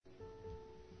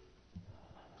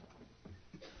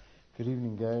Good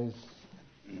evening, guys.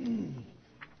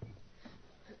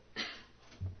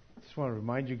 Just want to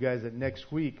remind you guys that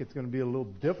next week it's going to be a little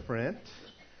different.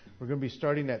 We're going to be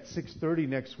starting at 6:30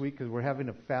 next week because we're having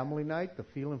a family night. The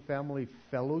Phelan Family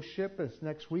Fellowship is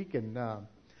next week, and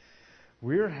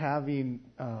we're having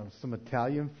some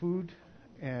Italian food,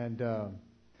 and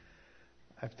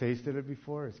I've tasted it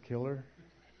before. It's killer,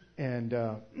 and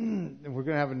we're going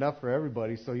to have enough for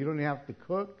everybody, so you don't even have to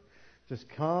cook. Just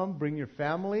come, bring your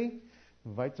family,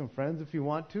 invite some friends if you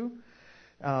want to.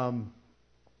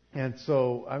 And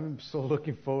so I'm so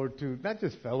looking forward to not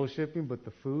just fellowshipping, but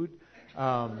the food.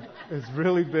 It's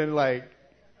really been like,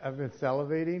 I've been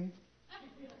salivating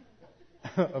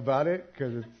about it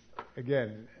because it's,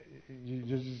 again,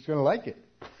 you're just going to like it.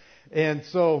 And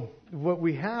so what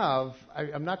we have,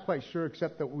 I'm not quite sure,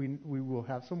 except that we will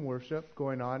have some worship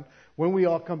going on when we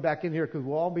all come back in here, because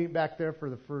we'll all meet back there for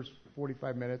the first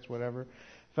 45 minutes, whatever.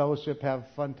 Fellowship, have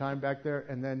a fun time back there,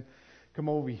 and then come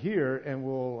over here and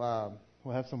we'll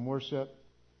have some worship.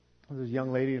 There's a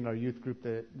young lady in our youth group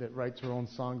that writes her own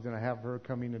songs, and I have her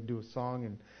coming and do a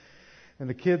song, and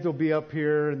the kids will be up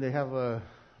here, and they have a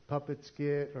puppet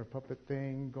skit or puppet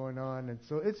thing going on, and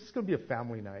so it's just going to be a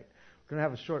family night. We're going to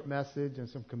have a short message and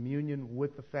some communion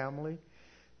with the family.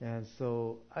 And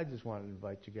so I just wanted to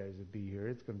invite you guys to be here.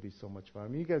 It's going to be so much fun. I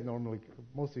mean,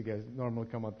 most of you guys normally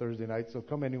come on Thursday night, so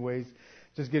come anyways.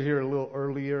 Just get here a little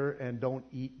earlier and don't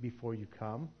eat before you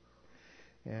come.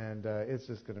 And it's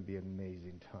just going to be an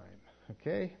amazing time.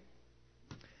 Okay?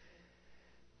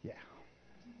 Yeah.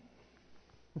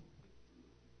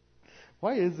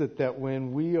 Why is it that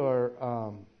when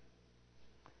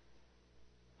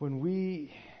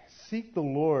we seek the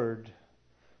Lord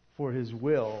for His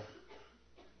will,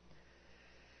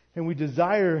 and we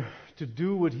desire to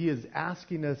do what He is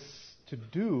asking us to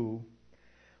do,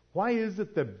 why is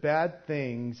it that bad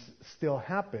things still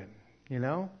happen? You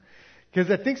know?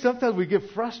 Because I think sometimes we get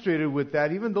frustrated with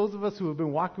that. Even those of us who have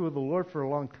been walking with the Lord for a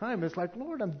long time, it's like,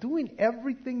 Lord, I'm doing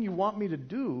everything you want me to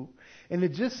do, and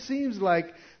it just seems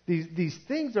like these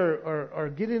things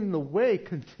are getting in the way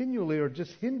continually, or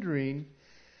just hindering.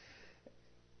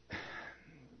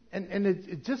 And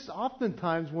it just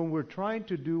oftentimes when we're trying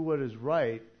to do what is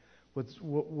right, what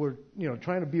we're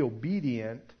trying to be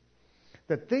obedient,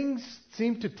 that things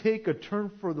seem to take a turn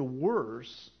for the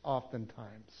worse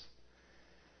oftentimes.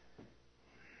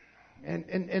 And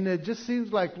it just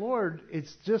seems like, Lord,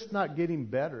 it's just not getting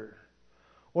better.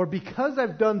 Or because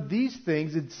I've done these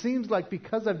things, it seems like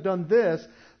because I've done this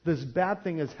bad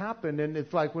thing has happened. And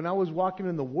it's like when I was walking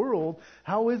in the world,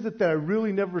 how is it that I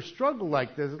really never struggled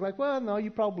like this? It's like, well, no,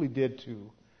 you probably did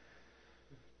too.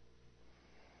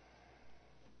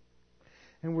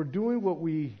 And we're doing what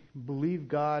we believe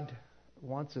God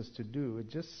wants us to do.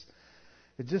 It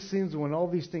just seems when all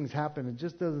these things happen, it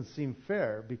just doesn't seem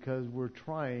fair because we're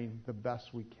trying the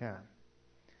best we can.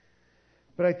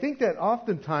 But I think that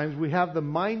oftentimes we have the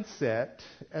mindset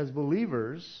as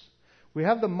believers, we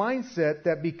have the mindset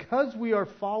that because we are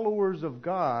followers of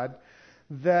God,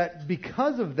 that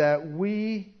because of that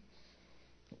we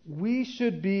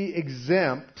should be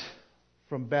exempt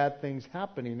from bad things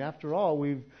happening. After all,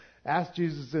 we've asked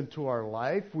Jesus into our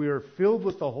life. We are filled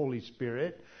with the Holy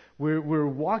Spirit. We're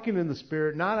walking in the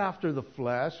Spirit, not after the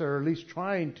flesh, or at least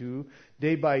trying to,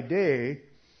 day by day.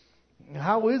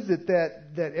 How is it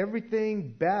that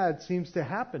everything bad seems to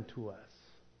happen to us?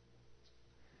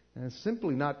 And it's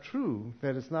simply not true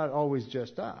that it's not always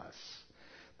just us.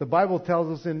 The Bible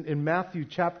tells us in Matthew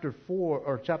chapter 4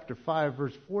 or chapter 5,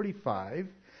 verse 45,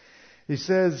 it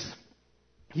says,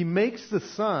 He makes the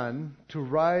sun to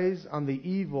rise on the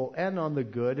evil and on the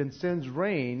good, and sends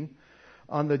rain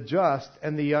on the just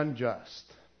and the unjust.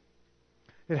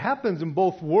 It happens in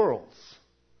both worlds.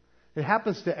 It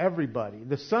happens to everybody.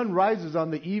 The sun rises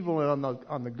on the evil and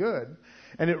on the good,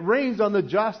 and it rains on the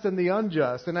just and the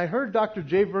unjust. And I heard Dr.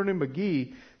 J. Vernon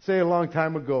McGee say a long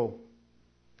time ago,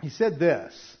 he said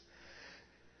this,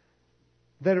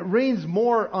 that it rains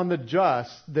more on the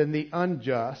just than the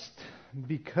unjust,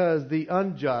 because the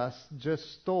unjust just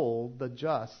stole the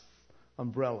just's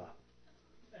umbrella.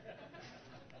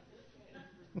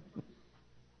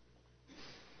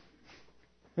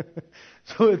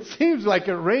 So it seems like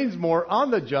it rains more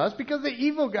on the just because the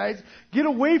evil guys get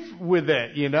away with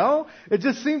it, you know? It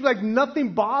just seems like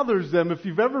nothing bothers them. If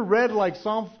you've ever read like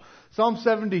Psalm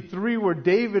 73 where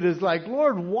David is like,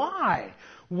 Lord, why?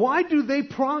 Why do they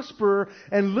prosper?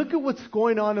 And look at what's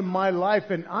going on in my life.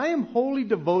 And I am wholly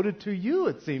devoted to you,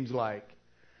 it seems like.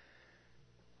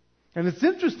 And it's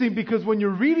interesting because when you're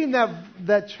reading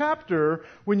that chapter,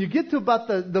 when you get to about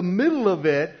the middle of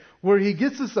it, where he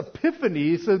gets this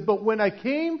epiphany. He says, but when I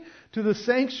came to the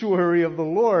sanctuary of the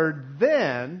Lord,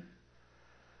 then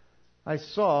I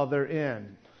saw their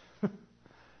end.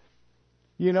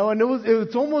 And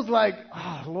it's almost like,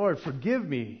 Lord, forgive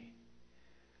me.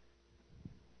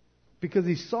 Because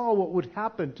he saw what would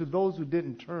happen to those who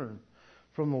didn't turn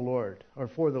from the Lord or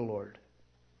for the Lord.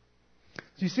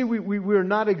 So you see, we are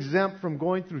not exempt from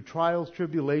going through trials,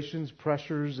 tribulations,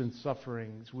 pressures, and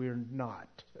sufferings. We are not.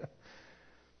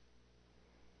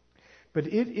 But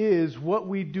it is what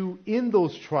we do in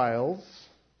those trials,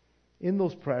 in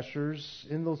those pressures,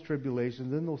 in those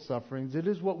tribulations, in those sufferings. It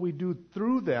is what we do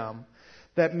through them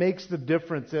that makes the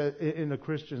difference in a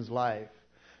Christian's life.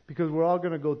 Because we're all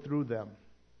going to go through them.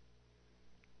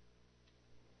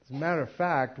 As a matter of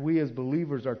fact, we as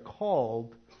believers are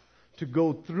called to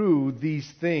go through these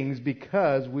things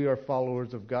because we are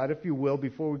followers of God. If you will,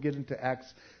 before we get into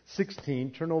Acts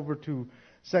 16, turn over to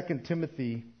 2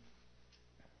 Timothy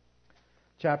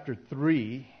chapter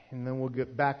 3, and then we'll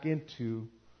get back into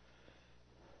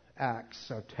Acts,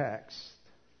 our text.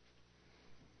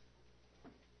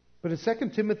 But in 2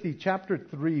 Timothy chapter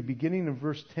 3, beginning in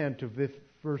verse 10 to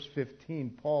verse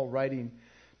 15, Paul writing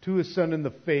to his son in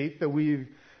the faith that we've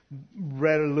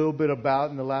read a little bit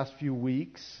about in the last few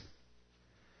weeks.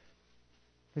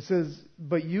 It says,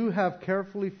 but you have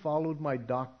carefully followed my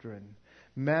doctrine,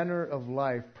 manner of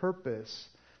life, purpose,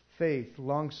 faith,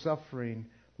 long-suffering,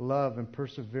 love, and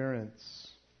perseverance.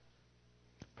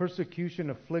 Persecution,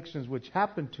 afflictions which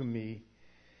happened to me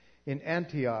in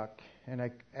Antioch and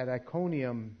at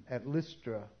Iconium, at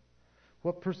Lystra.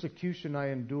 What persecution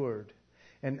I endured.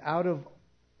 And out of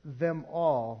them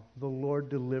all the Lord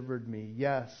delivered me.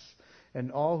 Yes,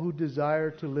 and all who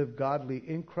desire to live godly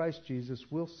in Christ Jesus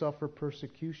will suffer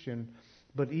persecution,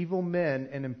 but evil men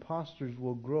and impostors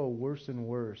will grow worse and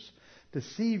worse,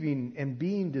 deceiving and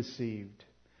being deceived.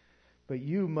 But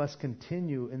you must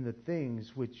continue in the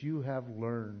things which you have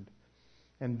learned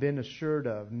and been assured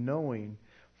of, knowing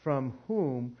from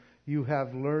whom you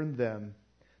have learned them,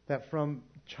 that from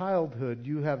childhood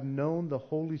you have known the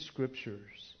Holy Scriptures,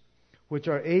 which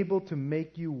are able to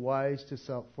make you wise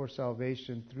for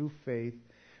salvation through faith,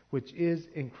 which is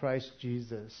in Christ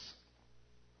Jesus.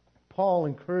 Paul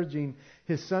encouraging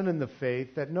his son in the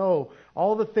faith that no,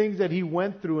 all the things that he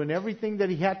went through and everything that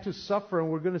he had to suffer, and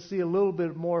we're going to see a little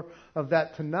bit more of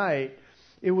that tonight,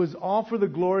 it was all for the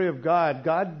glory of God.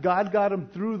 God got him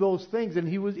through those things, and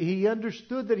he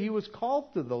understood that he was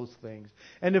called to those things.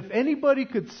 And if anybody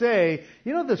could say,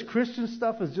 this Christian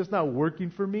stuff is just not working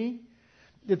for me,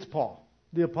 it's Paul,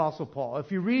 the Apostle Paul.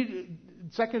 If you read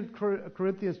 2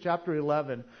 Corinthians chapter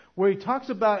 11, where he talks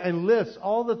about and lists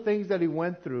all the things that he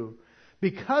went through,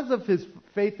 because of his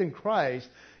faith in Christ,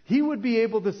 he would be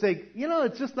able to say,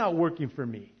 it's just not working for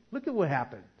me. Look at what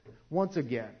happened once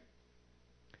again.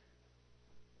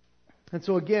 And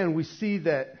so again, we see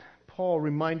that Paul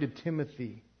reminded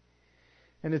Timothy.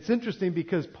 And it's interesting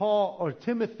because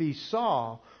Timothy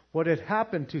saw what had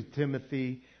happened to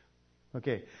Timothy.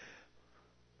 Okay.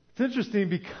 It's interesting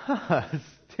because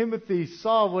Timothy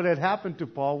saw what had happened to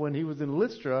Paul when he was in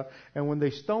Lystra and when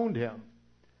they stoned him.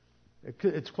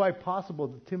 It's quite possible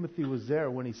that Timothy was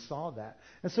there when he saw that.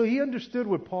 And so he understood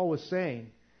what Paul was saying,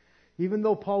 even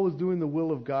though Paul was doing the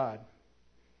will of God.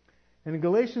 And in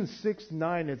Galatians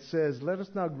 6:9 it says, let us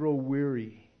not grow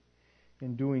weary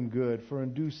in doing good, for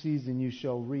in due season you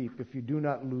shall reap if you do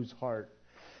not lose heart.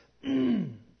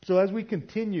 So as we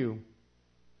continue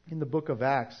in the book of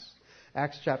Acts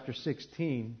chapter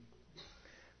 16,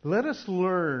 let us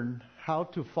learn how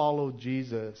to follow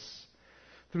Jesus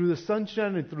through the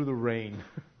sunshine and through the rain,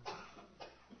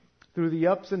 through the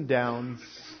ups and downs,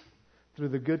 through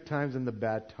the good times and the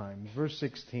bad times. Verse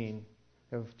 16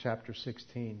 of chapter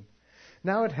 16.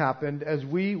 Now it happened as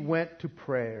we went to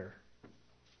prayer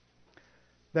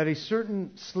that a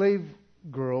certain slave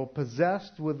girl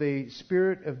possessed with a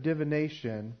spirit of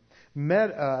divination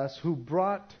met us, who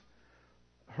brought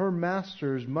her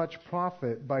masters much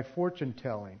profit by fortune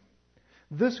telling.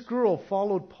 This girl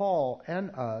followed Paul and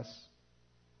us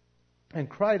and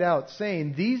cried out,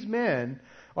 saying, these men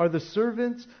are the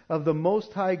servants of the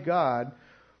Most High God,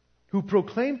 who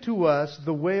proclaim to us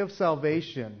the way of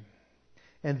salvation.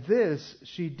 And this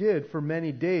she did for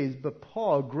many days. But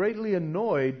Paul, greatly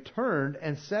annoyed, turned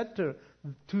and said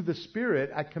to the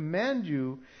Spirit, I command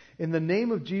you in the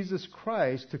name of Jesus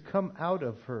Christ to come out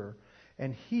of her.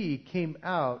 And he came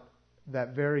out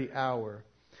that very hour.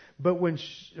 But when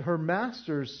her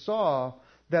masters saw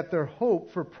that their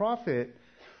hope for profit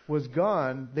was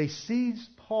gone, they seized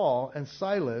Paul and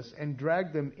Silas and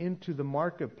dragged them into the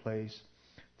marketplace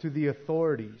to the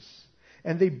authorities.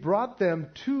 And they brought them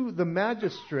to the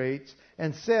magistrates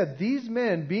and said, "These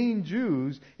men, being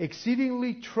Jews,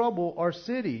 exceedingly trouble our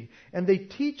city, and they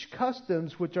teach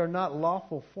customs which are not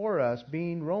lawful for us,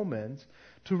 being Romans,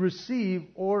 to receive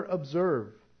or observe."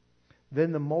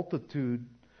 Then the multitude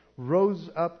rose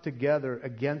up together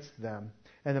against them,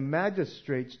 and the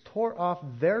magistrates tore off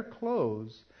their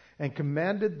clothes and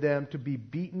commanded them to be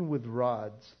beaten with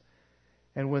rods.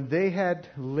 And when they had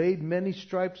laid many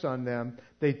stripes on them,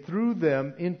 they threw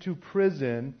them into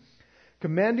prison,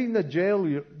 commanding the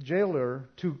jailer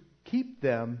to keep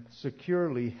them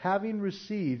securely. Having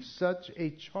received such a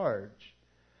charge,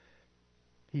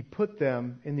 he put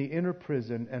them in the inner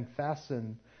prison and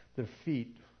fastened their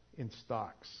feet in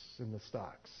the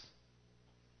stocks.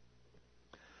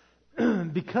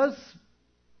 Because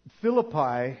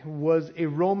Philippi was a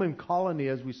Roman colony,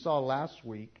 as we saw last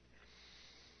week,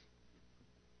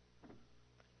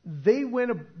 they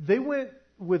went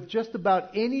with just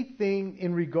about anything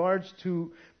in regards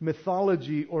to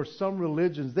mythology or some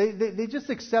religions. They just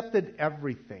accepted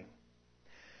everything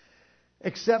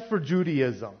except for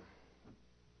Judaism.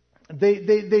 They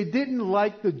didn't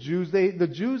like the Jews. The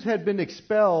Jews had been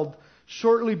expelled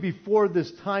shortly before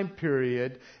this time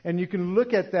period, and you can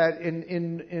look at that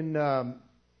in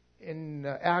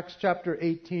Acts chapter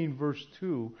 18, verse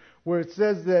 2, where it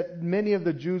says that many of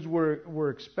the Jews were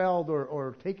expelled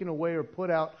or taken away or put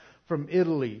out from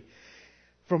Italy,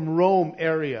 from Rome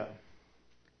area.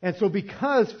 And so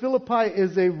because Philippi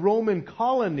is a Roman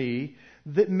colony,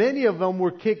 that many of them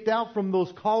were kicked out from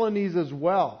those colonies as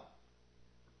well.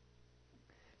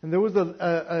 And there was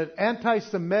an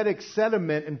anti-Semitic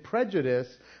sentiment and prejudice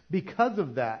because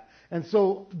of that. And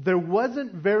so there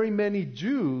wasn't very many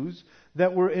Jews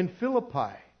that were in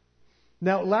Philippi.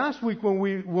 Now, last week when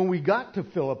we got to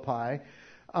Philippi,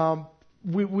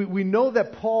 we know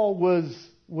that Paul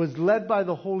was led by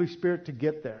the Holy Spirit to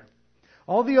get there.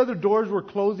 All the other doors were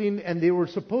closing, and they were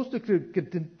supposed to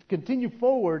continue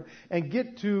forward and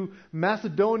get to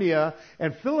Macedonia.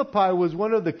 And Philippi was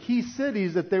one of the key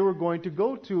cities that they were going to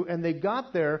go to. And they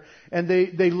got there, and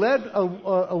they led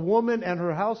a woman and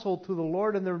her household to the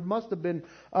Lord. And there must have been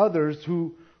others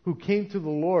who came to the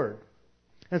Lord.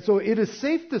 And so it is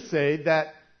safe to say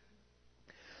that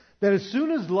as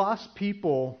soon as lost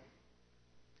people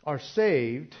are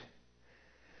saved,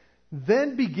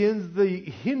 then begins the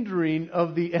hindering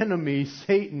of the enemy,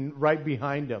 Satan, right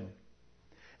behind him.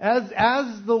 As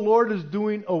the Lord is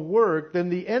doing a work, then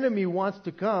the enemy wants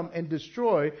to come and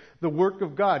destroy the work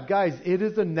of God. Guys, it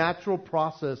is a natural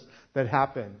process that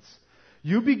happens.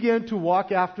 You begin to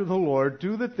walk after the Lord,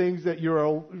 do the things that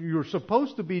you're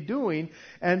supposed to be doing,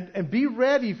 and be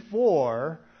ready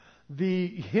for the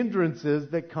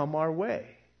hindrances that come our way.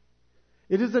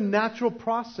 It is a natural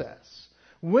process.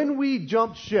 When we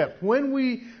jump ship, when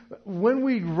we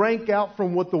rank out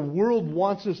from what the world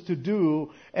wants us to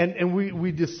do, and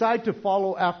we decide to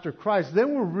follow after Christ,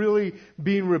 then we're really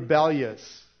being rebellious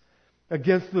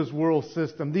against this world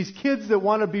system. These kids that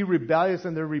want to be rebellious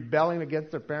and they're rebelling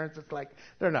against their parents, it's like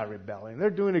they're not rebelling.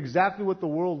 They're doing exactly what the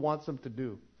world wants them to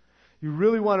do. You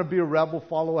really want to be a rebel,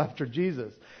 follow after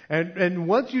Jesus. And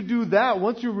once you do that,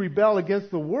 once you rebel against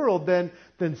the world, then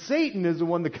Satan is the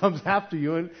one that comes after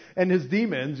you and his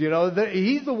demons.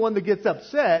 He's the one that gets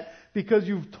upset because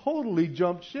you've totally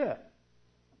jumped ship.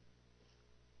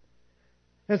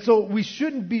 And so we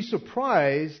shouldn't be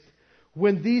surprised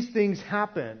when these things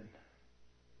happen.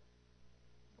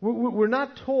 We're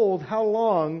not told how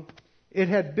long it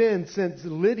had been since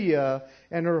Lydia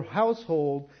and her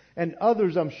household and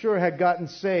others, I'm sure, had gotten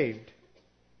saved.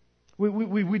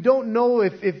 We don't know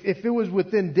if it was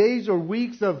within days or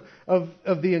weeks of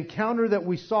the encounter that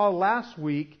we saw last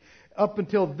week up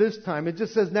until this time. It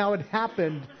just says now it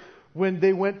happened when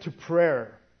they went to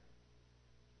prayer.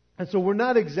 And so we're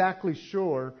not exactly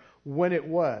sure when it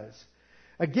was.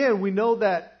 Again, we know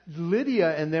that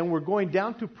Lydia and them were going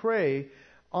down to pray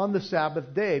on the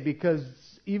Sabbath day, because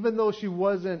even though she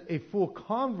wasn't a full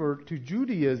convert to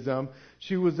Judaism,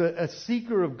 she was a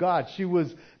seeker of God. She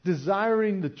was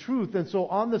desiring the truth. And so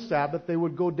on the Sabbath, they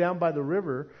would go down by the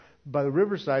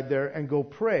riverside there and go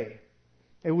pray.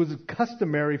 It was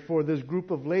customary for this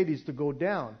group of ladies to go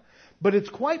down. But it's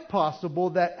quite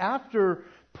possible that after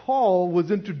Paul was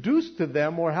introduced to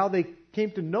them, or how they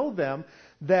came to know them,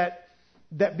 that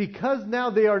because now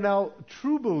they are now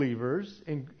true believers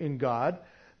in God,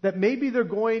 that maybe they're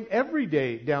going every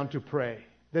day down to pray.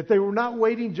 That they were not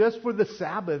waiting just for the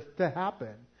Sabbath to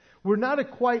happen. We're not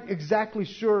quite exactly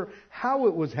sure how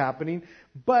it was happening,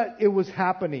 but it was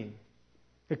happening.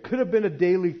 It could have been a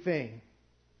daily thing.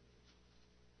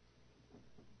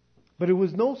 But it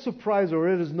was no surprise, or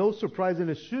it is no surprise, and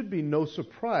it should be no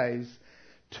surprise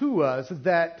to us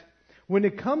that when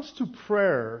it comes to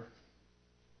prayer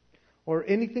or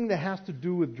anything that has to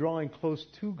do with drawing close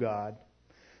to God,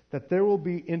 that there will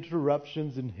be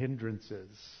interruptions and hindrances.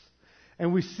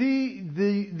 And we see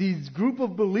these group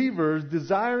of believers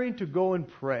desiring to go and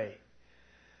pray.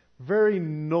 Very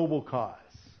noble cause.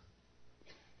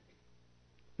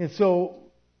 And so,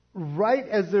 right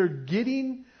as they're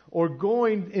getting or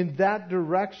going in that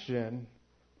direction,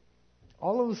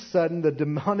 all of a sudden the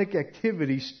demonic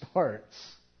activity starts.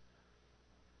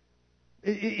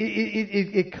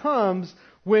 It comes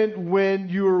when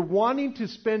you're wanting to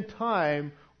spend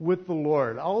time with the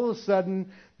Lord. All of a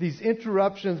sudden, these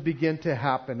interruptions begin to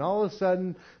happen. All of a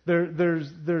sudden,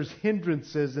 there's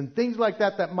hindrances and things like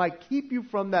that might keep you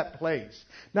from that place.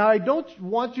 Now, I don't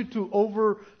want you to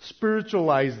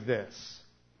over-spiritualize this.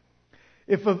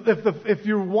 If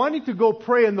you're wanting to go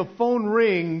pray and the phone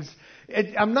rings,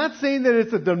 I'm not saying that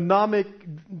it's a demonic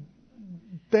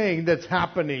thing that's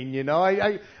happening, you know.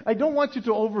 I don't want you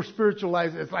to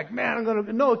over-spiritualize it. It's like, man,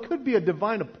 No, it could be a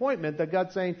divine appointment that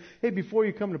God's saying, hey, before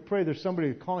you come to pray, there's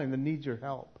somebody calling that needs your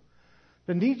help.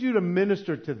 That needs you to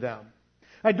minister to them.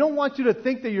 I don't want you to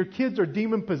think that your kids are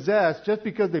demon-possessed just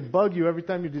because they bug you every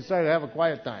time you decide to have a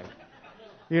quiet time.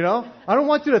 You know? I don't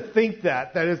want you to think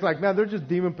that it's like, man, they're just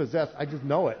demon-possessed. I just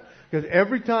know it. Because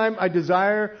every time I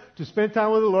desire to spend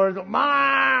time with the Lord, I go,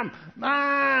 Mom!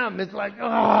 It's like,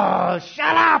 oh,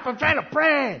 shut up! I'm trying to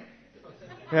pray!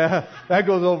 Yeah, that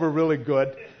goes over really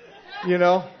good. You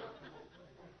know?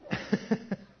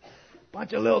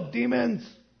 Bunch of little demons.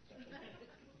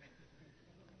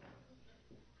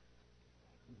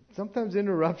 Sometimes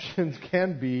interruptions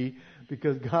can be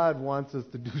because God wants us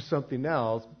to do something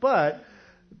else, but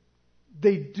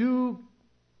they do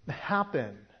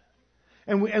happen.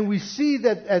 And we see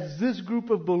that as this group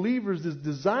of believers is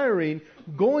desiring,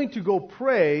 going to go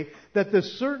pray, that the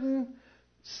certain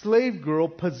slave girl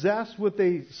possessed with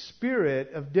a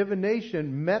spirit of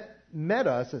divination met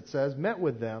us, it says, met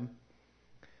with them.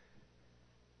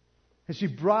 And she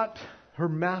brought her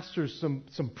masters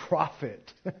some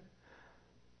profit.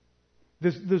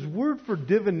 This word for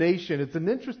divination, it's an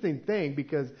interesting thing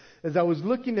because as I was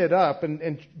looking it up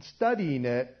and studying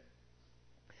it,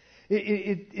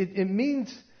 it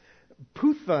means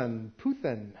Puthan.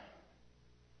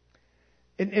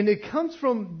 And it comes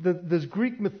from this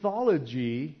Greek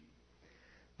mythology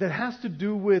that has to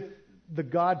do with the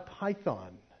god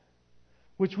Python,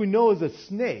 which we know is a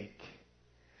snake.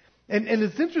 And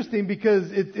it's interesting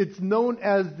because it's known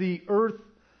as the earth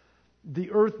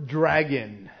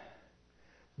dragon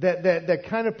that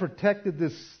kind of protected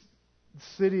this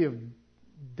city of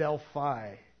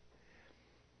Delphi.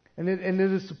 And it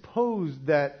is supposed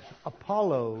that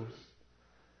Apollo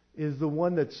is the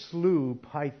one that slew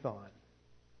Python.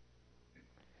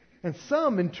 And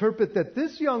some interpret that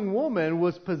this young woman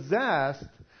was possessed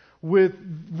with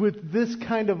this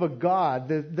kind of a god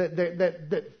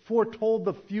that foretold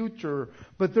the future.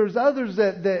 But there's others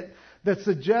that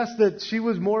suggest that she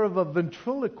was more of a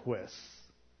ventriloquist.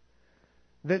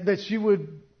 That she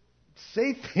would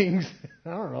say things. I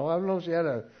don't know if she had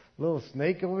a little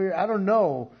snake over here. I don't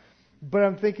know. But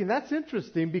I'm thinking that's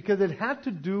interesting because it had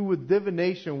to do with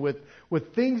divination, with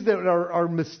things that are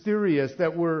mysterious,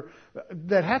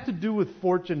 that had to do with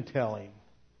fortune telling.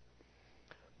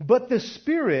 But the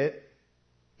spirit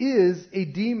is a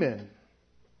demon.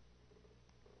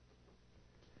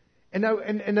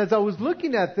 And as I was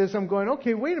looking at this, I'm going,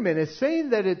 okay, wait a minute. It's saying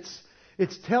that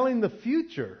it's telling the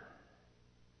future.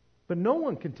 But no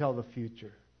one can tell the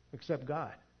future except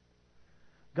God.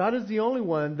 God is the only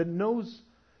one that knows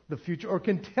the future or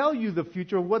can tell you the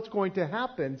future of what's going to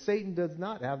happen. Satan does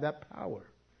not have that power.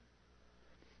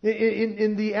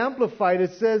 In the Amplified,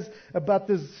 it says about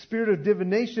this spirit of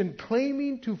divination,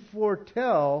 claiming to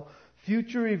foretell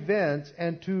future events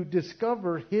and to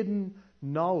discover hidden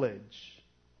knowledge.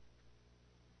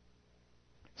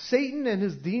 Satan and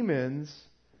his demons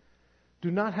do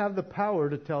not have the power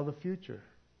to tell the future.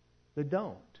 They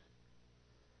don't.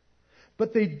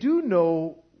 But they do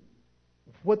know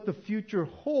what the future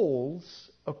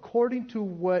holds according to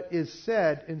what is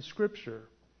said in Scripture.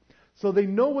 So they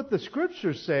know what the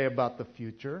Scriptures say about the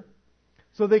future.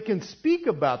 So they can speak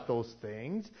about those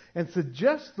things and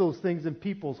suggest those things in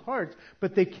people's hearts,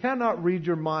 but they cannot read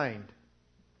your mind.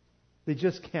 They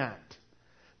just can't.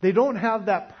 They don't have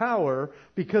that power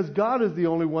because God is the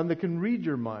only one that can read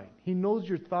your mind. He knows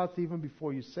your thoughts even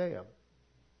before you say them.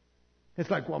 It's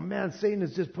like, well, man, Satan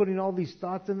is just putting all these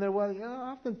thoughts in there. Well, yeah,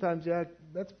 oftentimes, yeah,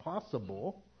 that's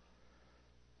possible.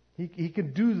 He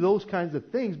can do those kinds of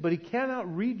things, but he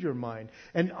cannot read your mind.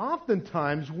 And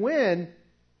oftentimes when,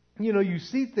 you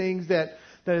see things that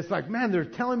it's like, man, they're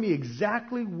telling me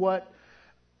exactly what,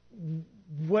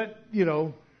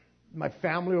 my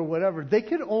family or whatever, they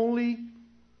can only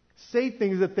say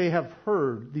things that they have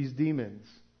heard, these demons.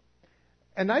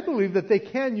 And I believe that they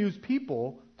can use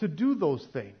people to do those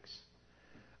things.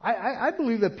 I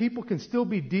believe that people can still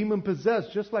be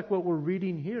demon-possessed, just like what we're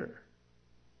reading here.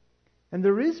 And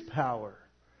there is power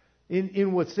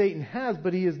in what Satan has,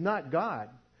 but he is not God.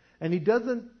 And he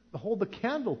doesn't hold a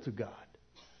candle to God.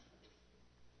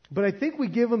 But I think we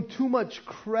give him too much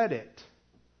credit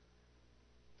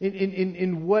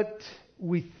in what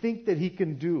we think that he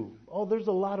can do. Oh, there's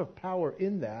a lot of power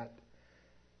in that.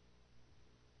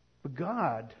 But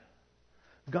God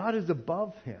is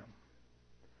above him.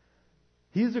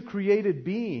 He is a created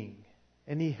being,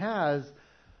 and he has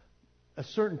a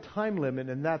certain time limit,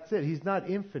 and that's it. He's not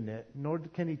infinite, nor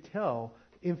can he tell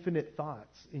infinite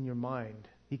thoughts in your mind.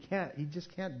 He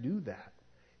just can't do that.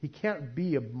 He can't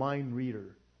be a mind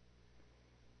reader.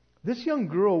 This young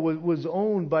girl was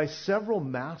owned by several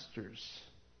masters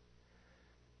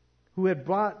who had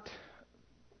brought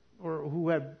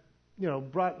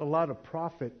a lot of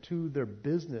profit to their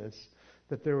business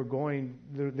that they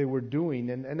were doing.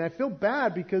 And I feel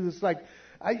bad because it's like,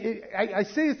 I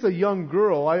say it's a young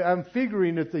girl. I'm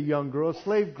figuring it's a young girl, a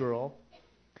slave girl.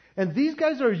 And these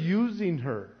guys are using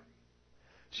her.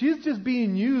 She's just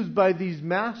being used by these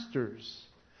masters.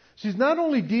 She's not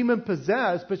only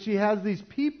demon-possessed, but she has these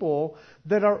people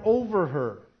that are over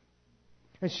her.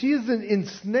 And she is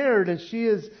ensnared, and she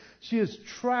is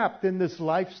trapped in this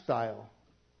lifestyle.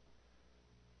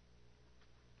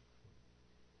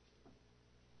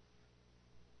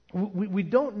 We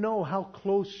don't know how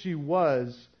close she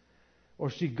was or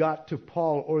she got to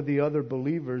Paul or the other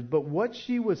believers, but what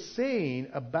she was saying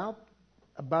about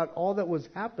all that was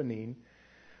happening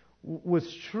was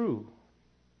true.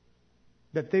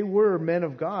 That they were men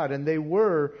of God, and they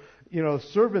were,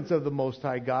 servants of the Most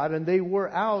High God, and they were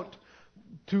out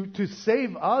to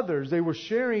save others. They were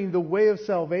sharing the way of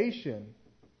salvation.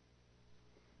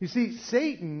 You see,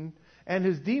 Satan and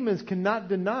his demons cannot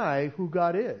deny who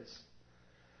God is.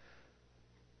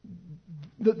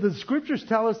 The scriptures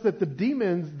tell us that the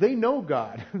demons, they know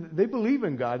God. They believe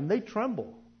in God, and they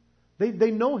tremble.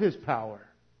 They know his power.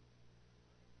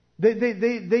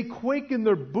 They quake in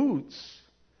their boots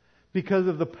because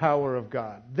of the power of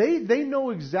God. They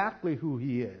know exactly who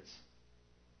he is.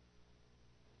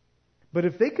 But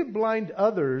if they could blind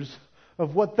others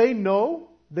of what they know,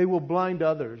 they will blind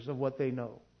others of what they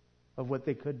know, of what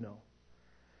they could know.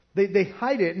 They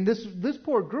hide it. And this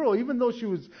poor girl, even though she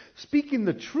was speaking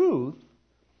the truth,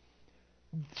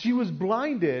 she was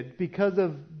blinded because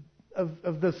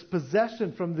of this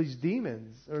possession from these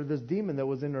demons, or this demon that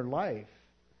was in her life.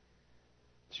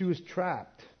 She was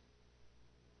trapped.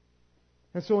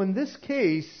 And so in this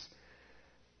case,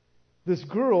 this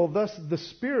girl, thus the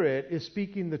Spirit, is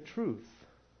speaking the truth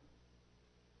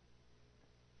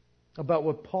about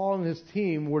what Paul and his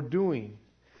team were doing.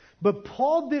 But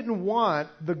Paul didn't want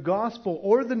the gospel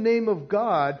or the name of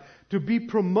God to be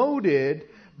promoted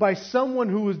by someone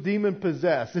who was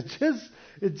demon-possessed.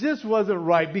 It just wasn't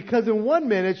right, because in one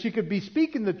minute she could be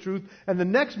speaking the truth, and the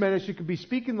next minute she could be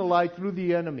speaking the lie through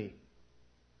the enemy.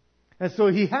 And so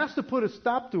he has to put a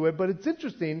stop to it. But it's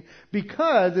interesting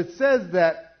because it says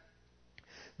that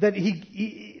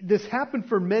this happened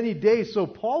for many days. So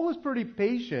Paul was pretty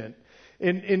patient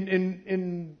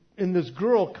in this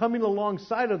girl coming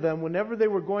alongside of them whenever they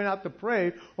were going out to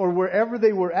pray or wherever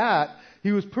they were at.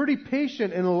 He was pretty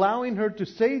patient in allowing her to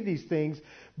say these things.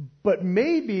 But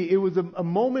maybe it was a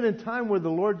moment in time where the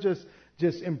Lord just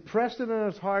impressed it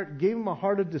on his heart, gave him a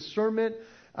heart of discernment,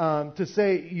 to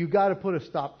say, you got to put a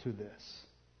stop to this.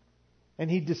 And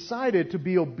he decided to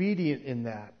be obedient in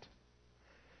that.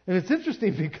 And it's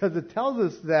interesting because it tells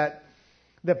us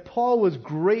that Paul was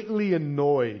greatly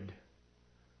annoyed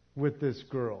with this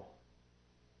girl.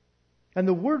 And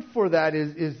the word for that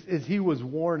is he was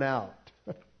worn out.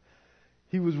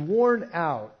 He was worn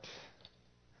out.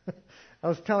 I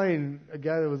was telling a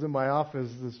guy that was in my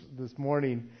office this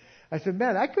morning, I said,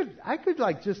 man, I could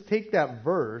like just take that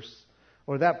verse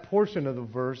or that portion of the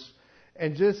verse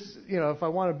and just, if I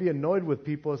want to be annoyed with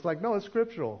people, it's like, no, it's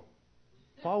scriptural.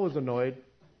 Paul was annoyed.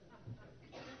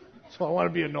 So I want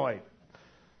to be annoyed.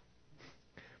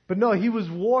 But no, he was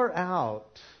wore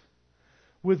out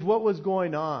with what was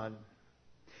going on.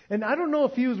 And I don't know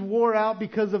if he was wore out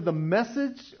because of the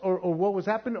message or what was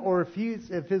happening, or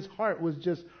if his heart was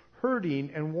just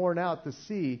hurting and worn out to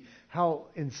see how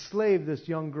enslaved this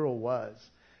young girl was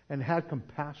and had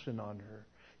compassion on her.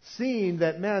 seeing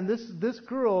that, man, this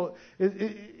girl,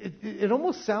 it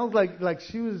almost sounds like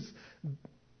she was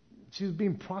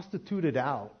being prostituted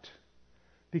out,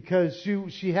 because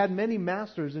she had many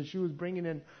masters and she was bringing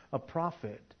in a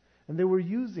prophet, and they were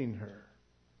using her.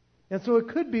 And so it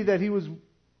could be that he was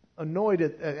annoyed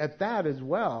at that as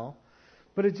well.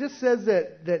 But it just says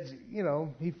that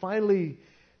he finally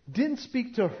didn't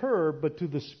speak to her, but to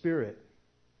the Spirit.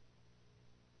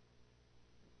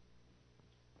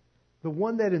 The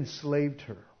one that enslaved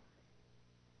her.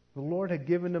 The Lord had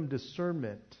given him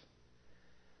discernment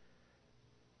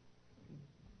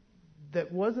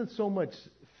that wasn't so much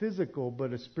physical,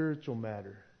 but a spiritual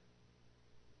matter.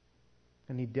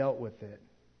 And he dealt with it.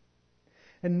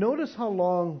 And notice how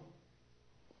long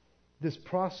this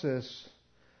process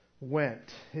went.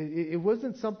 It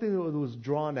wasn't something that was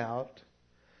drawn out.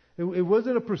 It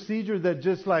wasn't a procedure that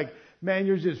just like, man,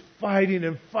 you're just fighting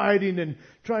and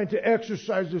trying to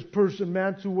exorcise this person,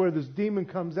 man, to where this demon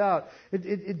comes out.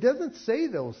 It doesn't say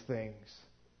those things.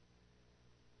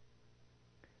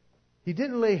 He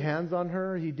didn't lay hands on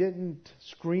her. He didn't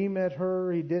scream at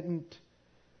her. He didn't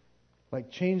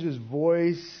change his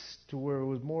voice to where it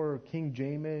was more King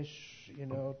James-ish,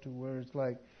 to where it's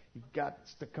like, you got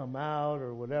to come out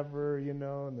or whatever, in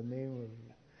the name of.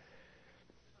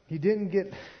 He didn't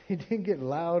get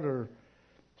loud or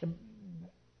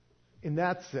in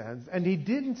that sense, and he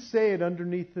didn't say it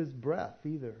underneath his breath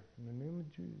either. In the name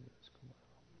of Jesus, come on.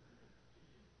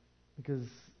 Because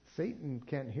Satan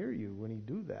can't hear you when you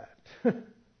do that.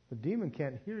 The demon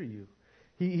can't hear you.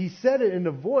 He said it in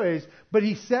a voice, but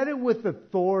he said it with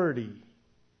authority.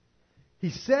 He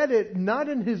said it not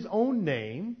in his own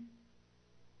name,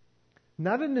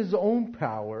 not in his own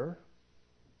power,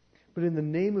 but in the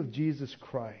name of Jesus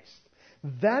Christ.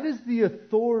 That is the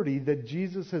authority that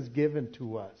Jesus has given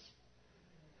to us.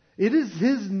 It is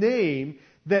his name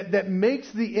that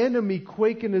makes the enemy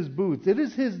quake in his boots. It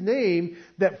is his name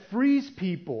that frees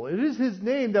people. It is his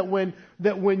name that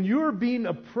when you're being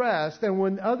oppressed and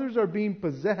when others are being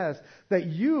possessed, that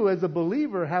you as a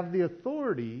believer have the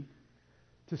authority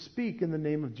to speak in the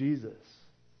name of Jesus.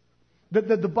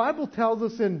 The Bible tells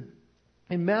us in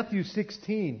Matthew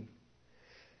 16,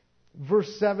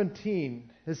 verse 17,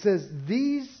 it says,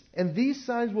 These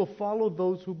signs will follow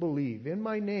those who believe. In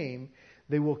my name,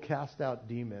 they will cast out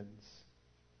demons.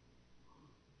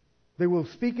 They will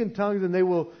speak in tongues, and they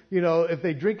will, if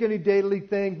they drink any daily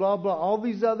thing, blah, blah, all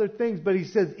these other things. But he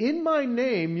says, in my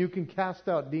name, you can cast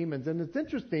out demons. And it's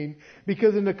interesting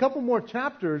because in a couple more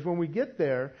chapters, when we get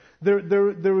there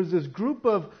was this group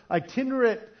of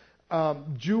itinerant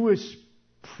Jewish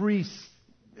priests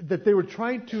that they were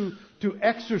trying to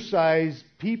exorcise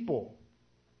people.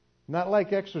 Not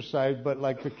like exercise, but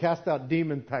like to cast out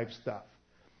demon type stuff.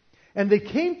 And they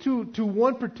came to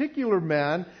one particular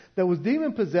man that was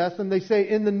demon possessed, and they say,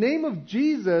 in the name of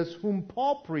Jesus, whom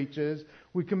Paul preaches,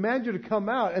 we command you to come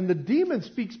out. And the demon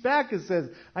speaks back and says,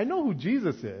 I know who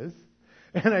Jesus is,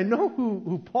 and I know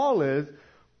who Paul is,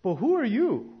 but who are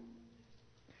you?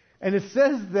 And it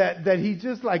says that he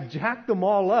just jacked them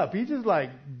all up. He just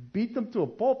beat them to a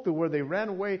pulp to where they ran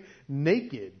away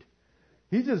naked.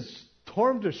 He just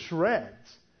tore them to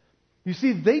shreds. You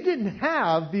see, they didn't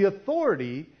have the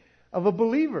authority of a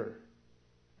believer.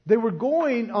 They were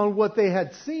going on what they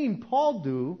had seen Paul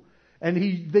do, and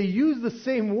they used the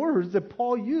same words that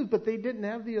Paul used, but they didn't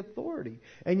have the authority.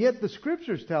 And yet the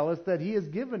Scriptures tell us that he has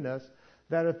given us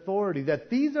that authority, that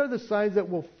these are the signs that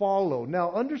will follow.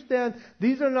 Now understand,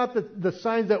 these are not the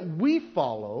signs that we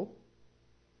follow.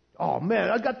 Oh man,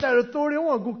 I got that authority, I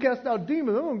want to go cast out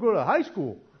demons, I want to go to high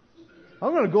school.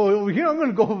 I'm going to go over here, I'm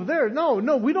going to go over there.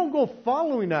 No, we don't go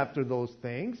following after those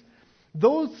things.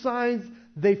 Those signs,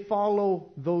 they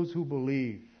follow those who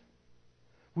believe.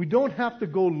 We don't have to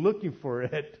go looking for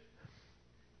it.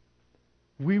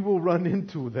 We will run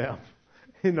into them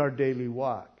in our daily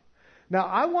walk. Now,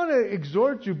 I want to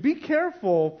exhort you, be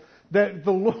careful that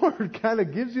the Lord kind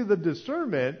of gives you the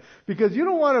discernment, because you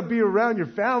don't want to be around your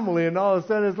family and all of a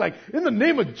sudden it's like, in the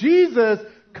name of Jesus,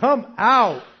 come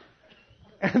out.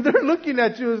 And they're looking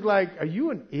at you as like, are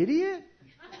you an idiot?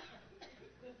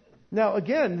 Now,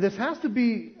 again, this has to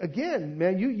be,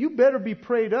 man, you better be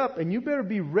prayed up and you better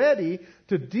be ready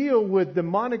to deal with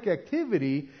demonic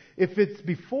activity if it's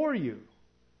before you.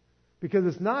 Because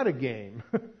it's not a game.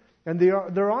 And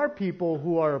there are people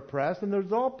who are oppressed, and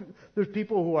there's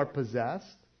people who are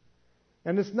possessed.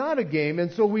 And it's not a game.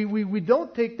 And so we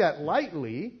don't take that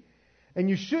lightly. And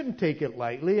you shouldn't take it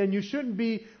lightly. And you shouldn't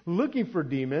be looking for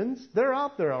demons. They're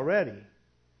out there already.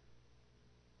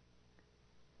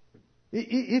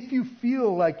 If you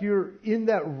feel like you're in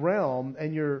that realm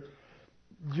and you're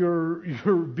you're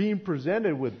being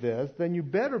presented with this, then you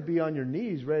better be on your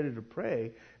knees ready to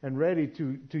pray and ready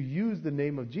to use the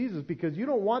name of Jesus, because you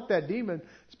don't want that demon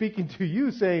speaking to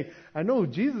you saying, I know who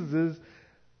Jesus is,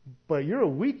 but you're a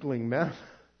weakling, man.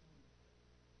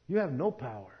 You have no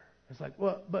power. It's like,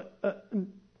 well, but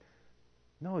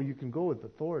no, you can go with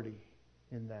authority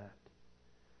in that.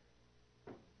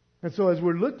 And so as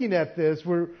we're looking at this,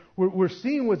 we're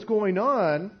seeing what's going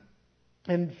on.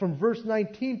 And from verse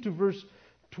 19 to verse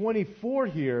 24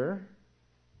 here,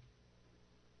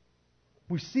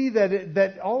 we see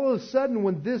that all of a sudden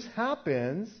when this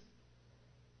happens,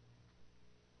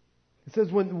 it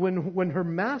says when her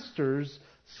masters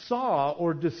saw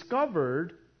or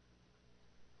discovered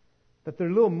that their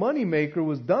little moneymaker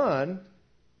was done,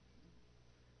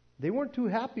 they weren't too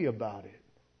happy about it.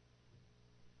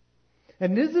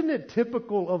 And isn't it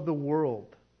typical of the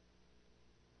world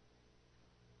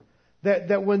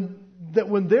that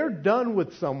when they're done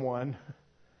with someone,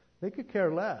 they could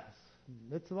care less.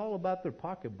 It's all about their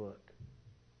pocketbook.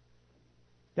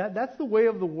 That's the way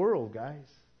of the world, guys.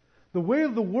 The way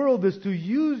of the world is to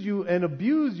use you and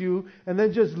abuse you and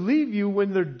then just leave you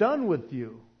when they're done with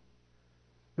you.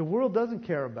 The world doesn't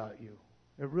care about you.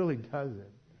 It really doesn't.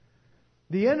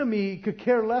 The enemy could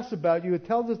care less about you. It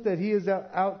tells us that he is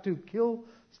out to kill,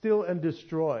 steal, and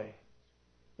destroy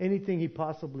anything he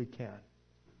possibly can.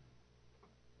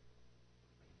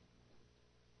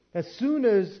 As soon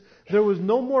as there was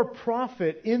no more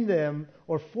profit in them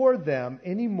or for them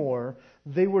anymore,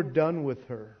 they were done with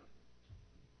her.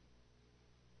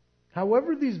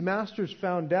 However, these masters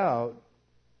found out,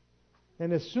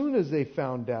 and as soon as they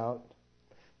found out,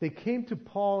 they came to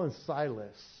Paul and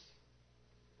Silas.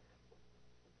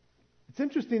 It's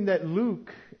interesting that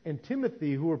Luke and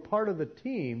Timothy, who were part of the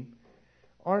team,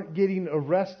 aren't getting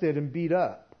arrested and beat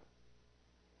up.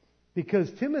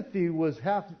 Because Timothy was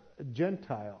half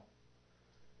Gentile.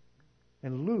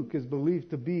 And Luke is believed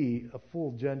to be a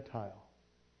full Gentile.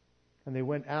 And they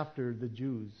went after the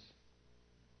Jews.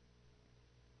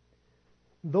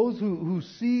 Those who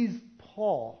seized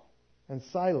Paul and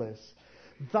Silas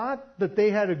thought that they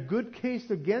had a good case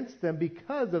against them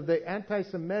because of the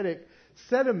anti-Semitic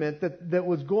sentiment that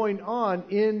was going on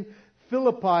in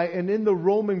Philippi and in the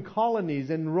Roman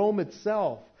colonies and Rome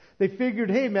itself. They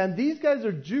figured, hey man, these guys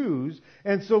are Jews,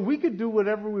 and so we could do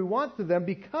whatever we want to them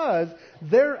because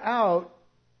they're out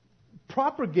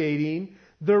propagating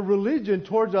their religion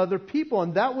towards other people,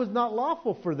 and that was not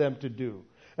lawful for them to do.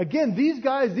 Again, these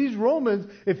guys, these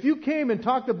Romans, if you came and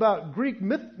talked about Greek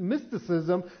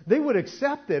mysticism, they would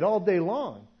accept it all day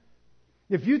long.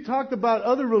 If you talked about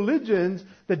other religions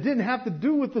that didn't have to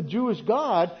do with the Jewish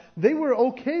God, they were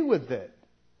okay with it.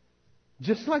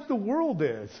 Just like the world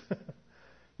is.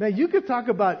 Now, you could talk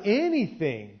about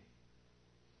anything,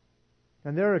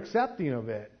 and they're accepting of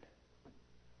it.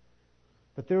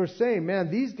 But they were saying, man,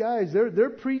 these guys, they're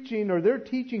preaching or they're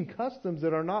teaching customs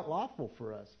that are not lawful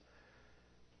for us.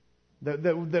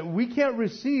 That we can't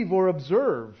receive or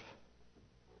observe.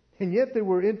 And yet they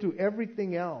were into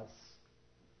everything else.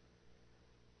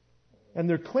 And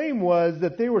their claim was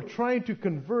that they were trying to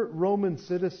convert Roman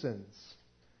citizens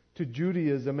to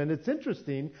Judaism. And it's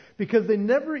interesting because they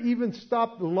never even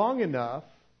stopped long enough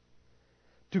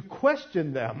to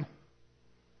question them.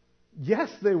 Yes,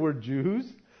 they were Jews,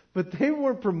 but they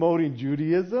weren't promoting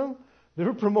Judaism. They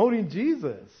were promoting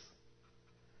Jesus.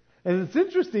 And it's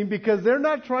interesting because they're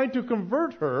not trying to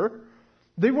convert her.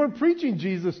 They weren't preaching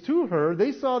Jesus to her.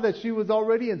 They saw that she was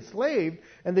already enslaved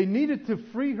and they needed to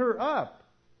free her up.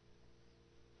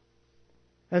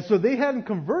 And so they hadn't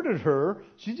converted her.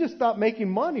 She just stopped making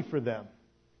money for them.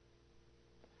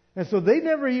 And so they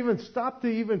never even stopped to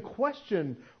even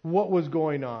question what was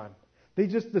going on. They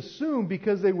just assumed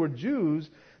because they were Jews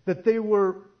that they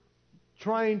were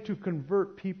trying to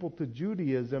convert people to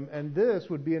Judaism, and this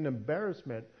would be an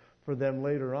embarrassment for them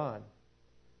later on.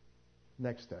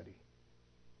 Next study.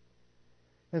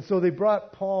 And so they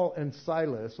brought Paul and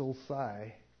Silas, old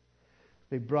Si,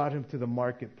 they brought him to the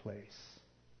marketplace.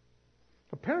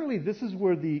 Apparently this is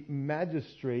where the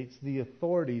magistrates, the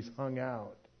authorities, hung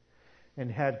out and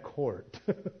had court.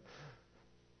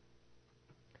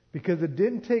 Because it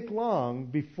didn't take long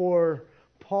before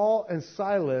Paul and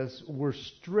Silas were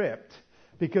stripped.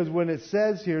 Because when it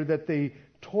says here that they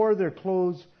tore their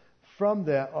clothes from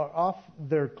them, or off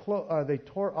their they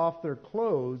tore off their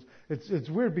clothes. It's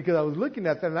weird because I was looking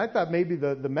at that and I thought maybe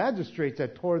the magistrates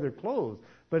had tore their clothes,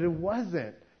 but it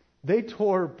wasn't. They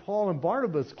tore Paul and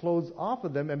Barnabas' clothes off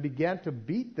of them and began to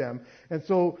beat them. And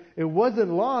so it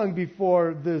wasn't long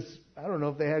before this, I don't know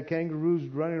if they had kangaroos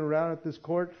running around at this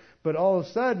court, but all of a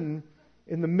sudden,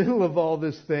 in the middle of all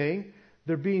this thing,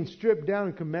 they're being stripped down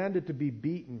and commanded to be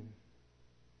beaten.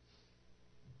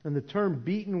 And the term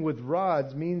beaten with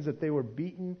rods means that they were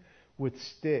beaten with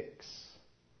sticks.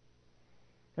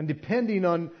 And depending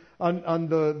on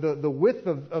the width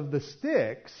of the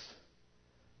sticks,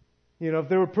 if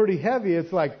they were pretty heavy,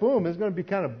 it's like, boom, it's going to be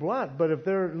kind of blunt. But if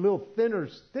they're little thinner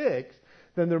sticks,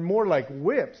 then they're more like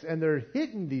whips. And they're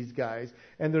hitting these guys.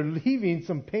 And they're leaving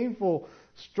some painful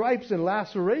stripes and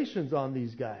lacerations on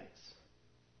these guys.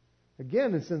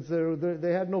 Again, and since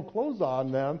they had no clothes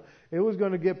on them, it was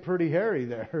going to get pretty hairy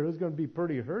there. It was going to be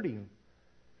pretty hurting.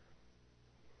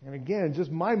 And again,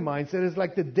 just my mindset is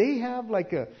like, did they have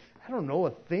like a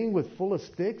thing full of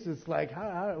sticks? It's like,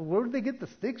 where did they get the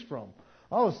sticks from?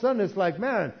 All of a sudden, it's like,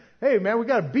 hey, we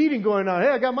got a beating going on. Hey,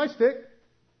 I got my stick.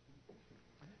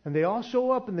 And they all show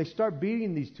up and they start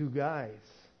beating these two guys.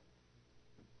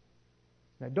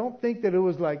 And I don't think that it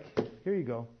was like, here you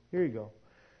go.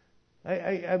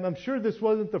 I'm sure this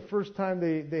wasn't the first time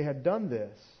they had done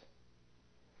this.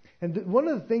 And one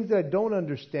of the things that I don't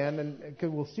understand, and because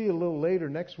we'll see a little later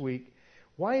next week,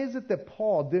 why is it that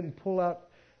Paul didn't pull out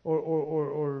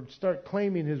or start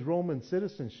claiming his Roman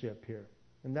citizenship here?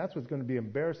 And that's what's going to be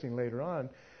embarrassing later on,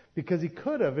 because he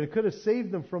could have. It could have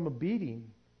saved them from a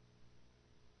beating.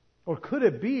 Or could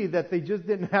it be that they just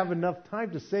didn't have enough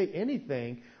time to say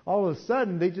anything? All of a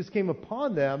sudden, they just came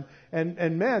upon them, and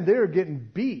they were getting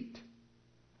beat.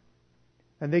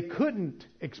 And they couldn't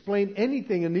explain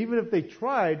anything, and even if they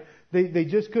tried, they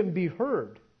just couldn't be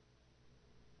heard.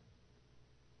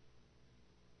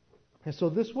 And so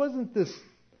this wasn't this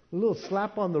little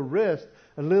slap on the wrist,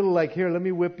 a little like, here, let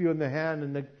me whip you in the hand,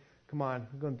 and then, come on,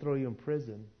 I'm going to throw you in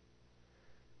prison.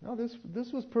 No,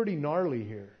 this was pretty gnarly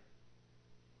here.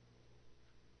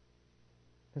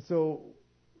 And so,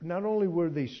 not only were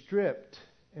they stripped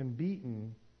and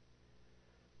beaten,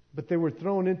 but they were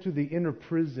thrown into the inner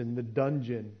prison, the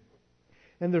dungeon.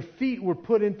 And their feet were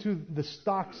put into the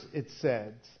stocks, it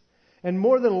says. And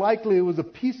more than likely it was a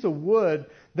piece of wood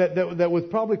that was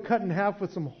probably cut in half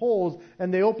with some holes,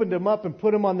 and they opened them up and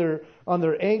put them on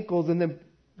their ankles and then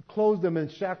closed them and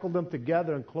shackled them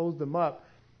together and closed them up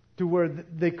to where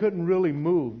they couldn't really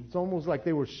move. It's almost like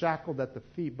they were shackled at the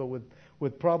feet, but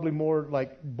with probably more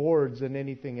like boards than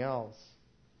anything else.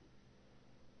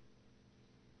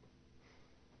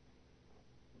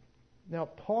 Now,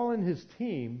 Paul and his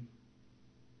team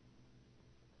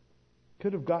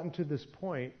could have gotten to this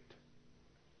point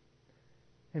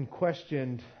and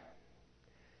questioned,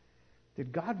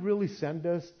 did God really send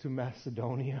us to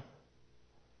Macedonia?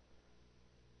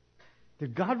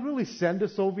 Did God really send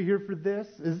us over here for this?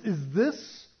 Is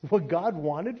this what God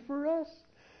wanted for us?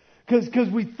 Because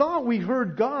we thought we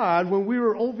heard God when we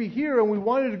were over here and we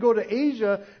wanted to go to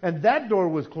Asia and that door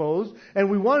was closed. And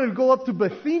we wanted to go up to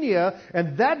Bithynia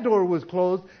and that door was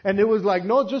closed. And it was like,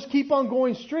 no, just keep on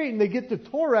going straight. And they get to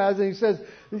Troas and he says,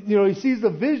 he sees the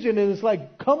vision and it's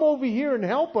like, come over here and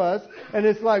help us. And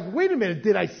it's like, wait a minute,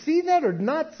 did I see that or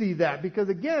not see that? Because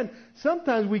again,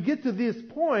 sometimes we get to this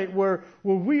point where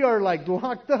we are like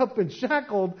locked up and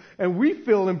shackled and we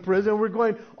feel in prison. We're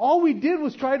going, all we did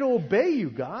was try to obey you,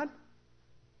 God.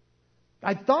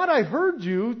 I thought I heard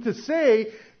you to say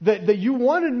that you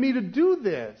wanted me to do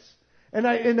this. And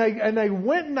I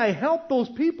went and I helped those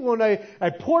people and I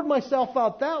poured myself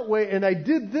out that way and I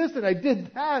did this and I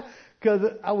did that because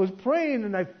I was praying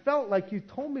and I felt like you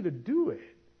told me to do it.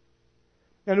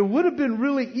 And it would have been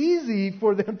really easy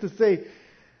for them to say,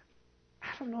 I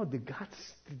don't know,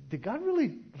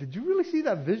 did you really see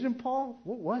that vision, Paul?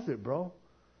 What was it, bro?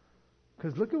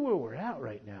 Because look at where we're at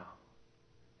right now.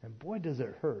 And boy, does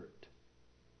it hurt.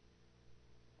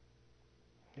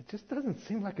 It just doesn't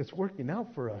seem like it's working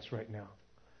out for us right now.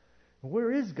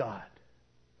 Where is God?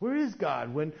 Where is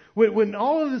God? When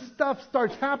all of this stuff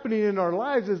starts happening in our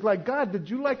lives, it's like, God, did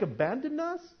you abandon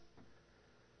us?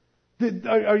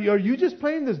 Are you just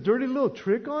playing this dirty little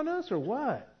trick on us or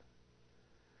what?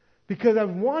 Because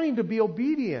I'm wanting to be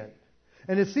obedient.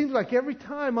 And it seems like every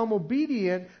time I'm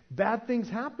obedient, bad things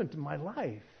happen to my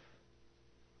life.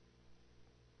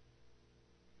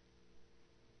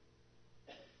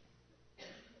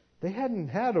 They hadn't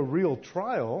had a real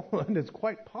trial, and it's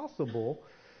quite possible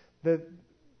that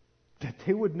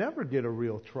they would never get a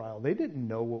real trial. They didn't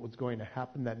know what was going to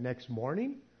happen that next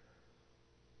morning.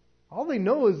 All they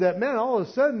know is that, all of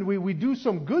a sudden we do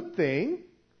some good thing,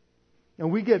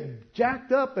 and we get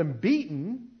jacked up and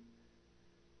beaten,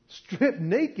 stripped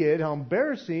naked, how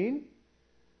embarrassing,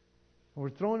 and we're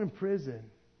thrown in prison,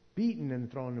 beaten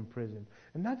and thrown in prison.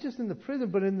 And not just in the prison,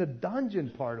 but in the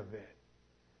dungeon part of it.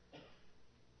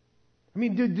 I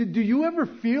mean, do you ever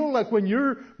feel like when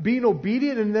you're being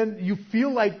obedient and then you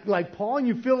feel like Paul and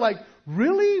you feel like,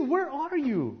 really? Where are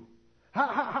you?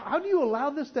 How do you allow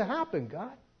this to happen,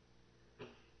 God?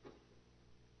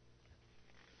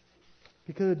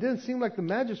 Because it didn't seem like the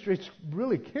magistrates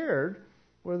really cared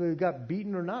whether they got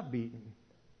beaten or not beaten.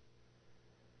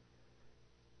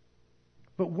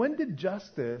 But when did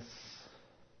justice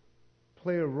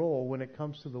play a role when it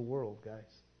comes to the world, guys?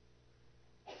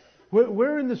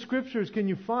 Where in the Scriptures can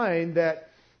you find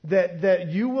that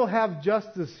you will have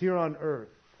justice here on earth?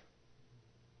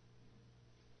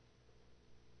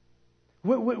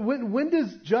 When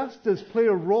does justice play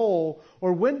a role,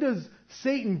 or when does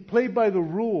Satan play by the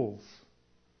rules?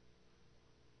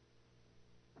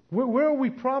 Where are we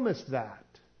promised that?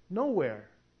 Nowhere.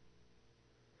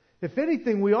 If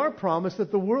anything, we are promised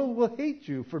that the world will hate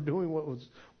you for doing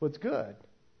what's good.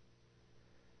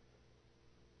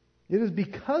 It is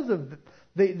because of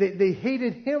they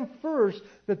hated him first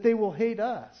that they will hate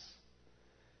us.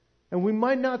 And we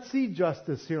might not see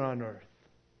justice here on earth.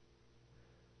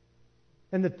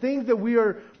 And the things that we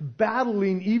are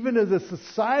battling even as a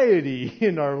society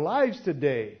in our lives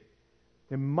today,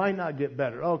 it might not get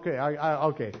better. Okay,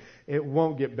 okay, it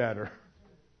won't get better.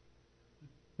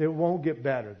 It won't get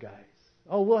better, guys.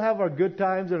 Oh, we'll have our good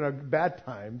times and our bad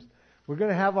times. We're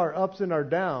going to have our ups and our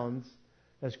downs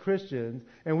as Christians,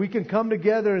 and we can come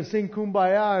together and sing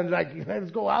Kumbaya and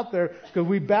let's go out there because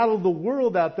we battled the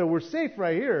world out there. We're safe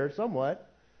right here, somewhat,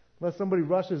 unless somebody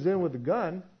rushes in with a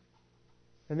gun.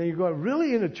 And then you go,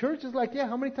 really, in a church? It's like, yeah,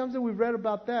 how many times have we read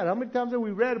about that? How many times have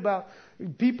we read about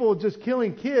people just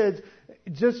killing kids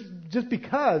just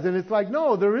because? And it's like,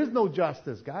 no, there is no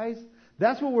justice, guys.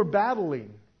 That's what we're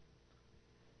battling.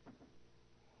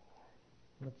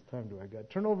 What time do I got?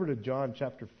 Turn over to John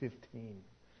chapter 15.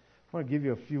 I want to give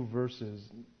you a few verses.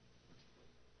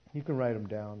 You can write them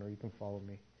down or you can follow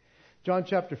me. John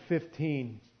chapter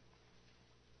 15,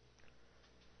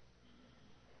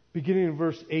 beginning in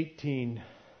verse 18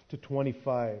 to 25.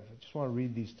 I just want to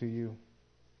read these to you.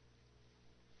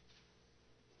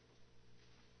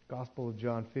 Gospel of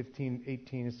John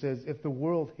 15:18. It says, "If the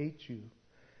world hates you,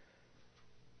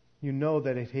 you know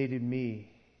that it hated me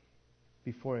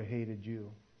before it hated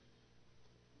you.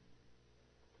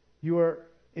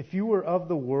 If you were of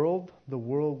the world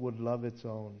would love its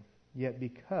own. Yet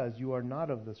because you are not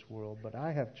of this world, but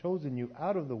I have chosen you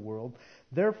out of the world,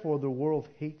 therefore the world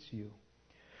hates you.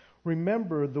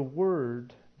 Remember the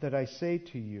word that I say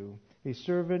to you, a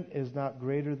servant is not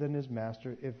greater than his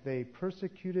master. If they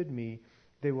persecuted me,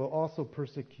 they will also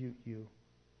persecute you.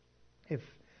 If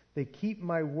they keep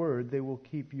my word, they will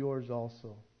keep yours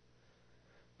also.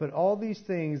 But all these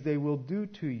things they will do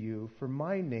to you for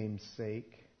my name's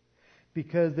sake,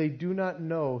 because they do not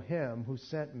know him who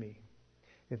sent me.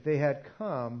 If I had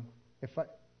come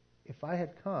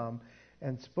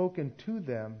and spoken to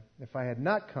them, if I had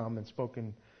not come and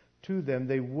spoken to them,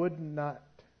 they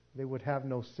would have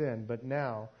no sin, but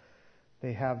now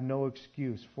they have no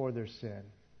excuse for their sin.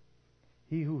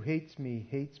 He who hates me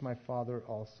hates my Father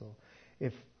also.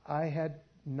 If I had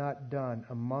not done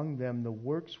among them the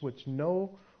works which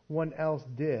no one else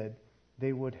did,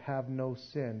 they would have no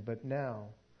sin, but now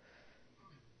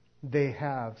they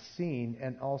have seen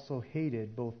and also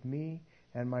hated both me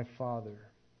and my Father.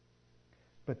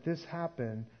 But this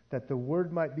happened that the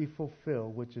word might be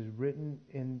fulfilled, which is written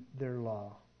in their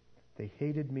law. They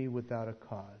hated me without a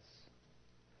cause."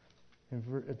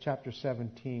 In chapter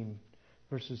 17,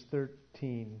 verses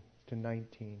 13 to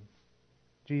 19.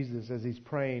 Jesus, as he's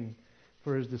praying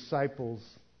for his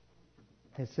disciples,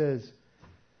 it says,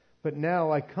 "But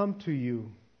now I come to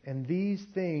you, and these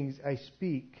things I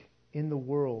speak in the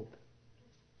world,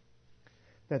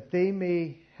 that they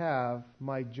may have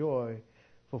my joy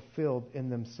fulfilled in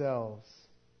themselves.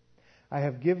 I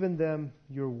have given them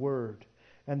your word,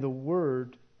 and the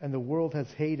world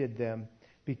has hated them,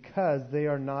 because they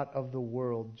are not of the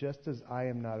world, just as I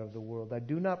am not of the world. I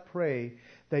do not pray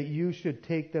that you should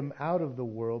take them out of the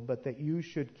world, but that you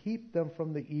should keep them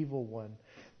from the evil one.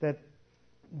 That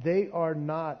they are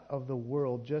not of the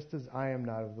world, just as I am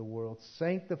not of the world.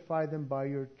 Sanctify them by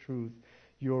your truth.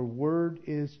 Your word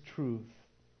is truth.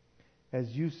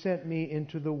 As you sent me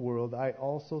into the world, I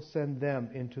also send them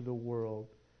into the world.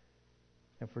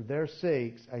 And for their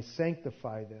sakes I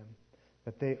sanctify them,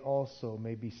 that they also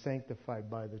may be sanctified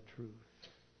by the truth."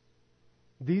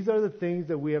 These are the things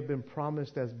that we have been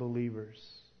promised as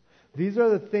believers. These are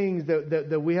the things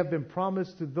that we have been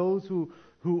promised to those who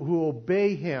who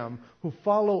obey Him, who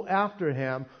follow after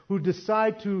Him, who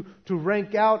decide to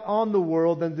rank out on the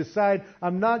world and decide,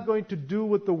 I'm not going to do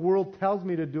what the world tells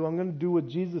me to do, I'm going to do what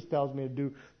Jesus tells me to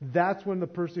do. That's when the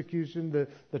persecution,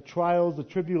 the trials, the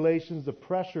tribulations, the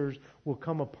pressures will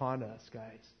come upon us,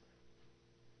 guys.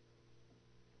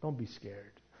 Don't be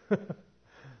scared.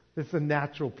 It's a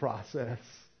natural process.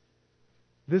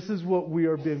 This is what we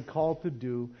are being called to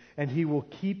do, and He will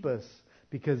keep us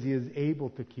because He is able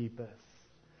to keep us.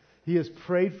 He has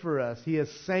prayed for us. He has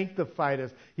sanctified us.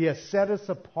 He has set us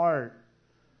apart.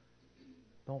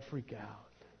 Don't freak out.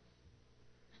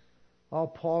 All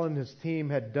Paul and his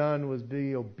team had done was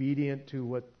be obedient to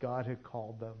what God had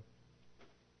called them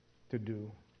to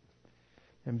do.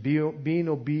 And being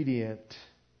obedient,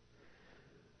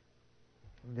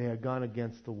 they had gone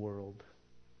against the world.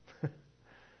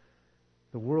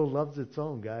 The world loves its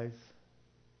own, guys.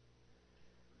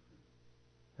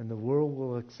 And the world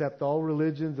will accept all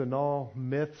religions and all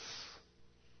myths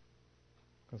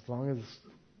as long as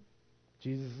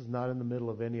Jesus is not in the middle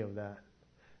of any of that.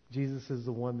 Jesus is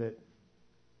the one that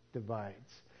divides.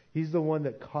 He's the one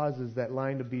that causes that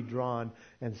line to be drawn,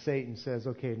 and Satan says,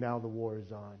 okay, now the war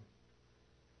is on.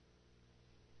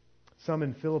 Some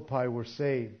in Philippi were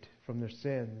saved from their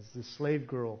sins. The slave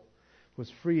girl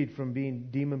was freed from being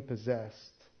demon-possessed.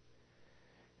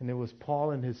 And it was Paul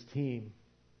and his team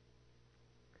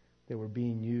that were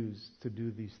being used to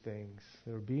do these things.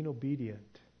 They were being obedient.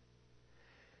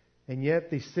 And yet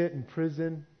they sit in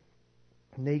prison,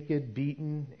 naked,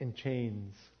 beaten, in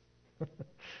chains. It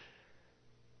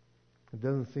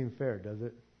doesn't seem fair, does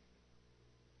it?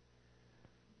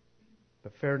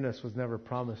 But fairness was never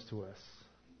promised to us.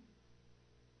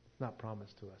 It's not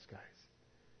promised to us, guys.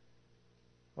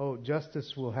 Oh,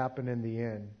 justice will happen in the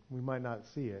end. We might not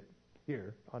see it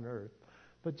here on earth,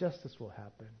 but justice will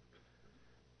happen.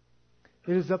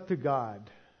 It is up to God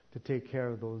to take care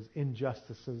of those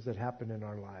injustices that happen in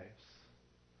our lives.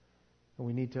 And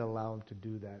we need to allow Him to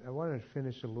do that. I wanted to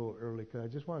finish a little early because I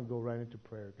just want to go right into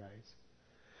prayer, guys.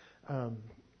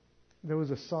 There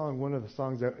was a song, one of the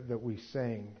songs that we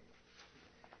sang,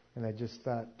 and I just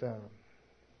thought, I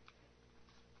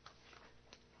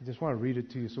just want to read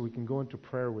it to you so we can go into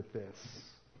prayer with this.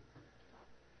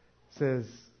 It says,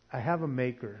 I have a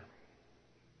Maker.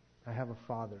 I have a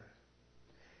Father.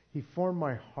 He formed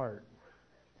my heart.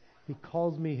 He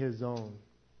calls me His own.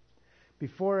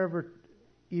 Before ever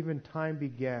even time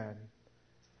began,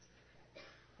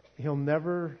 He'll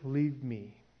never leave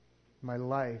me. My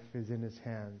life is in His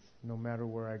hands, no matter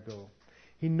where I go.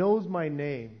 He knows my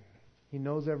name. He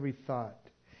knows every thought.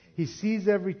 He sees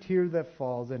every tear that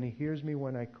falls, and He hears me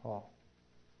when I call.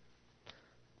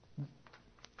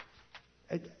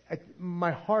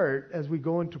 My heart, as we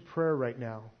go into prayer right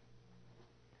now,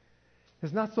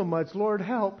 is not so much, Lord,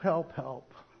 help, help,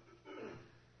 help.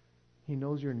 He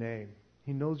knows your name.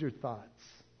 He knows your thoughts.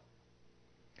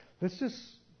 Let's just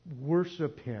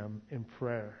worship Him in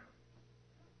prayer.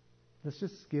 Let's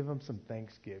just give Him some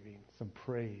thanksgiving, some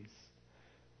praise.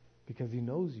 Because He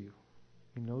knows you.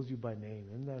 He knows you by name.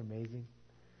 Isn't that amazing?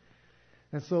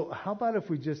 And so how about if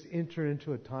we just enter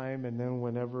into a time, and then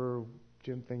whenever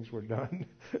Jim thinks we're done,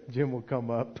 Jim will come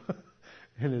up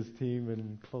and his team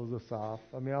and close us off.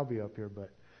 I mean, I'll be up here, but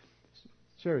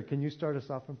Sherry, can you start us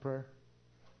off in prayer?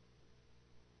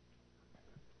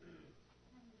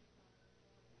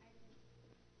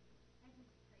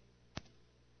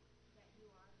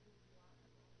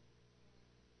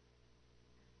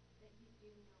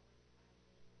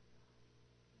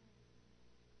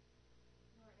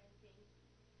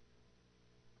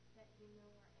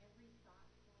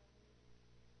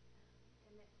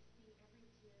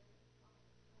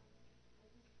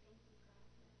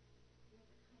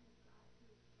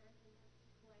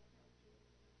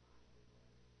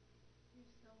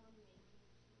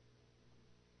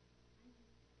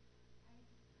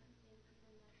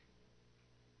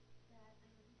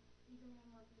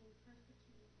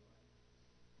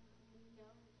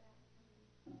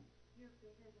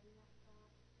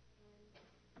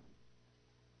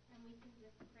 And we can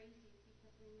just praise you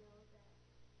because we know that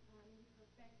you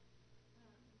perfect